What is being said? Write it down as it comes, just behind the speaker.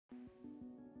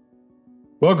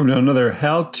Welcome to another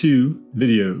how-to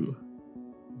video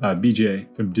by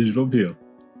BJ from Digital Vieo.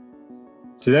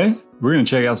 Today, we're going to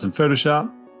check out some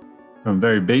Photoshop, from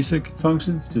very basic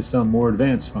functions to some more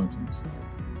advanced functions.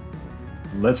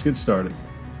 Let's get started.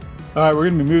 All right, we're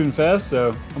going to be moving fast,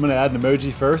 so I'm going to add an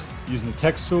emoji first using the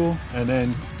text tool and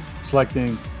then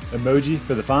selecting emoji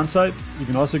for the font type. You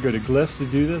can also go to glyphs to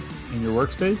do this in your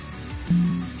workspace.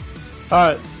 All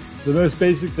right, the most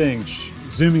basic thing,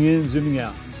 zooming in, zooming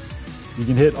out. You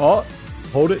can hit Alt,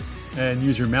 hold it, and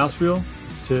use your mouse wheel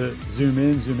to zoom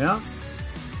in, zoom out.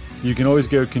 You can always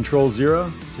go Control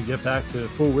 0 to get back to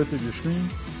full width of your screen.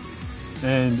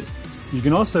 And you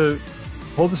can also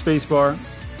hold the space bar,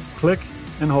 click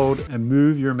and hold, and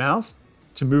move your mouse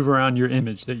to move around your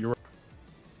image that you're.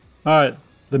 All right,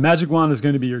 the magic wand is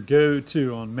going to be your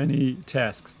go-to on many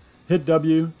tasks. Hit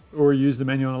W or use the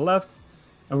menu on the left,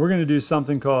 and we're going to do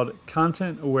something called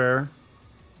Content Aware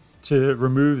to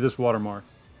remove this watermark.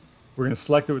 We're going to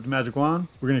select it with the magic wand.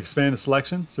 We're going to expand the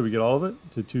selection so we get all of it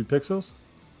to 2 pixels.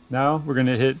 Now we're going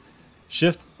to hit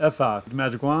Shift F5 with the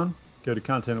magic wand, go to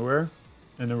Content Aware,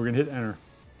 and then we're going to hit Enter.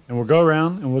 And we'll go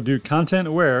around and we'll do Content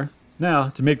Aware. Now,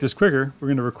 to make this quicker, we're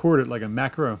going to record it like a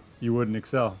macro you would in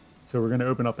Excel. So we're going to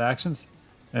open up Actions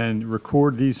and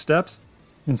record these steps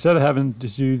instead of having to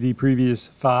do the previous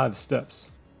 5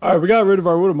 steps. All right, we got rid of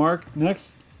our watermark.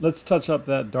 Next, let's touch up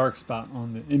that dark spot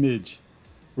on the image.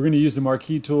 We're going to use the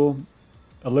marquee tool,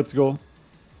 elliptical.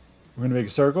 We're going to make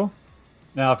a circle.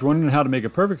 Now, if you're wondering how to make a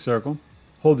perfect circle,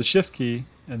 hold the Shift key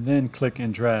and then click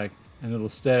and drag, and it'll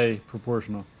stay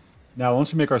proportional. Now,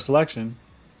 once we make our selection,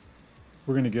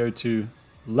 we're going to go to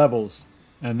Levels,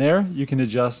 and there you can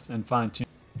adjust and fine-tune.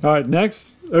 All right,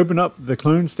 next, open up the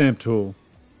Clone Stamp tool.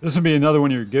 This will be another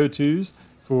one of your go-tos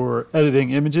for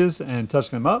editing images and touch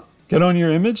them up. Get on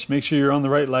your image, make sure you're on the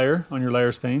right layer on your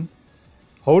layers pane.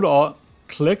 Hold Alt,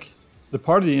 click the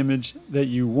part of the image that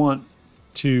you want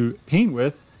to paint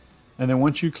with, and then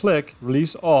once you click,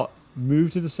 release Alt,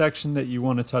 move to the section that you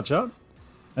want to touch up,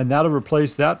 and that'll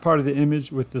replace that part of the image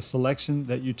with the selection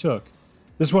that you took.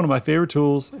 This is one of my favorite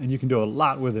tools, and you can do a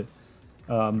lot with it.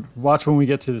 Watch when we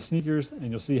get to the sneakers,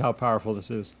 and you'll see how powerful this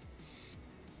is.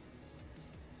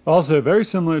 Also, very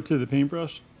similar to the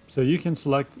paintbrush, so you can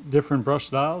select different brush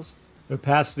styles,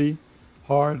 opacity,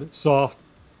 hard, soft,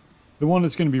 the one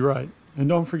that's going to be right. And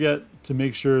don't forget to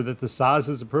make sure that the size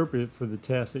is appropriate for the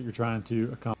task that you're trying to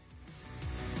accomplish.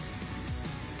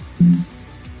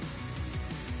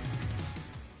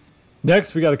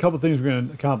 Next, we got a couple things we're going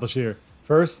to accomplish here.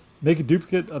 First, make a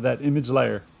duplicate of that image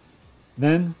layer.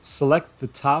 Then select the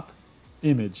top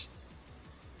image.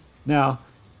 Now,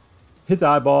 hit the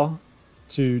eyeball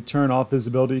to turn off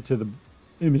visibility to the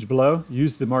image below.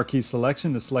 Use the marquee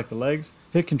selection to select the legs.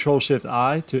 Hit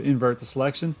Control-Shift-I to invert the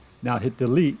selection. Now hit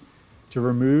Delete to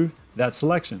remove that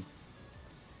selection.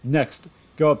 Next,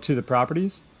 go up to the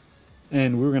properties,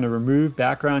 and we're going to remove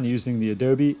background using the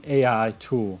Adobe AI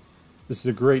tool. This is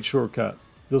a great shortcut.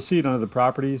 You'll see it under the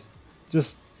properties.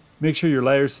 Just make sure your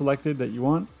layer is selected that you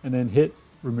want, and then hit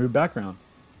Remove Background.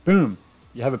 Boom,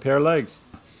 you have a pair of legs.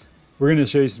 We're going to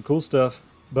show you some cool stuff.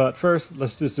 But first,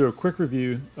 let's just do a quick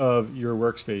review of your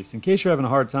workspace. In case you're having a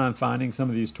hard time finding some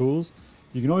of these tools,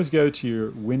 you can always go to your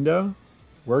Window,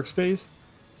 Workspace,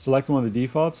 select one of the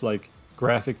defaults like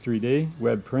Graphic 3D,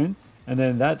 Web Print, and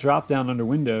then that drop down under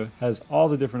Window has all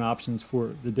the different options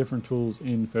for the different tools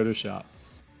in Photoshop.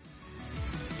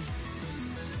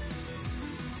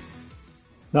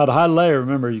 Now to hide a layer,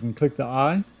 remember you can click the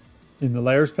eye in the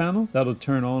layers panel. That'll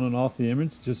turn on and off the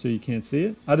image just so you can't see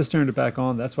it. I just turned it back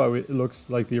on. That's why it looks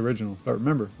like the original. But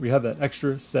remember, we have that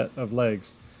extra set of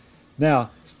legs. Now,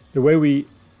 the way we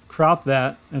crop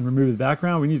that and remove the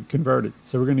background, we need to convert it.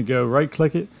 So we're going to go right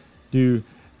click it, do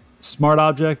Smart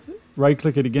Object, right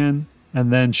click it again,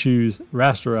 and then choose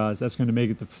Rasterize. That's going to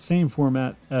make it the same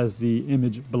format as the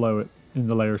image below it in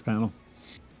the layers panel.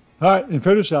 All right, in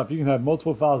Photoshop, you can have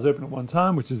multiple files open at one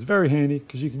time, which is very handy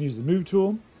because you can use the Move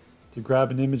tool to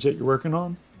grab an image that you're working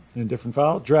on in a different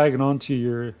file, drag it onto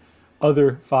your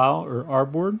other file or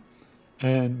artboard,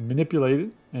 and manipulate it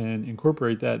and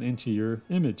incorporate that into your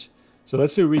image. So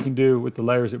let's see what we can do with the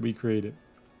layers that we created.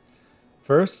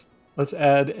 First, let's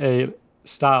add a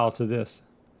style to this.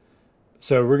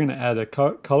 So we're going to add a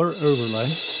color overlay,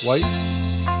 white.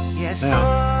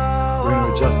 Now, we're going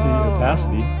to adjust the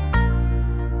opacity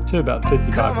to about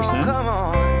 55%.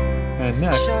 And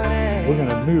next, we're going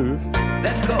to move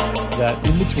that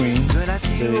in between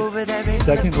the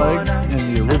second legs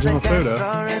and the original photo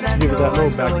to give it that little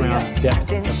background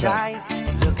depth effect.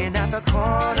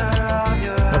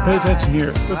 Now pay attention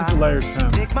here. Look at the layers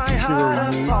panel. You see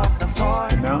where we move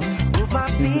the mountain?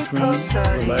 in between the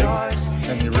legs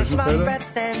and the original photo.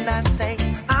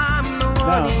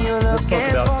 Now, let's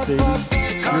talk about saving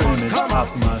your image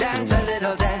optimized for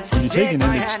the web. When you take an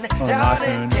image on an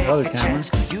iPhone or other camera,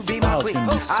 the file is going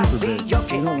to be super big. You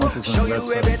don't want this on your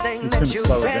website. It's going to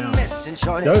slow it down.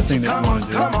 The other thing that you want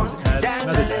to do is add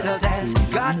metadata to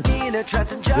your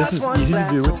images. This is easy to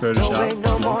do with Photoshop. You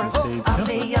can save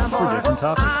templates for different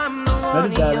topics.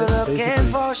 Metadata is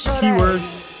basically keywords,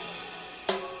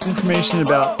 information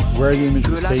about where the image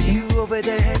was taken,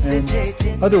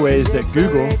 and other ways that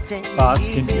Google bots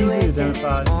can easily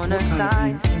identify what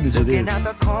kind of image it is.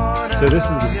 So this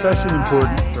is especially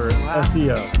important for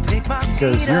SEO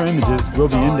because your images will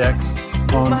be indexed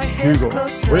on Google,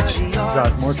 which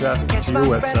drives more traffic to your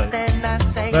website.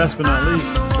 Last but not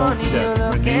least, don't forget,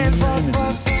 when naming your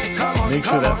images, make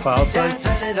sure that file type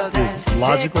is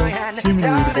logical,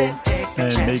 human readable,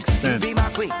 and makes sense.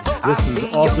 This is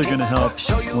also going to help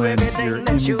when your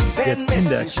image gets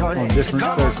indexed on different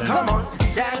search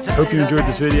engines. Hope you enjoyed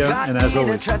this video, and as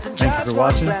always, thank you for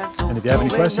watching, and if you have any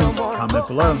questions, comment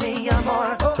below.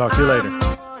 Talk to you later.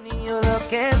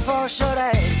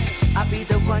 I'll be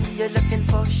the one you're looking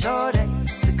for, shorty.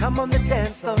 So come on the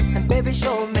dance floor and baby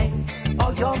show me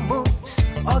all your moves,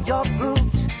 all your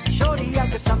grooves. Shorty, I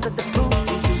got something to prove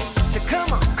to you. So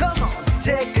come on,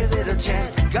 take a little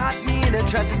chance. Got me in a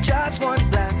trance in just one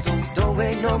glance. So don't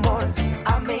wait no more.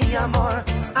 I'm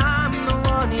the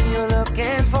one you're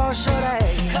looking for, shorty.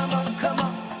 So come on,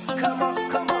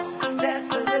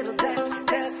 dance a little dance,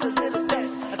 dance a little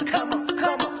dance. Come on,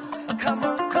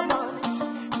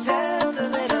 dance a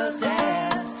little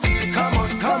dance. So come on,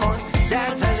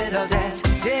 dance a little dance.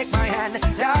 Take my hand,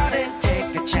 darling,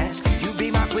 take a chance. You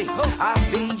be my queen,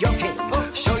 I'll be your king.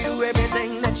 Show you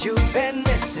everything that you've been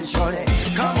missing, shorty. So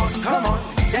come on,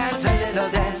 dance a little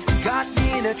dance. Got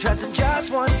me in a trance in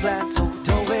just one glance. So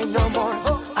don't wait no more.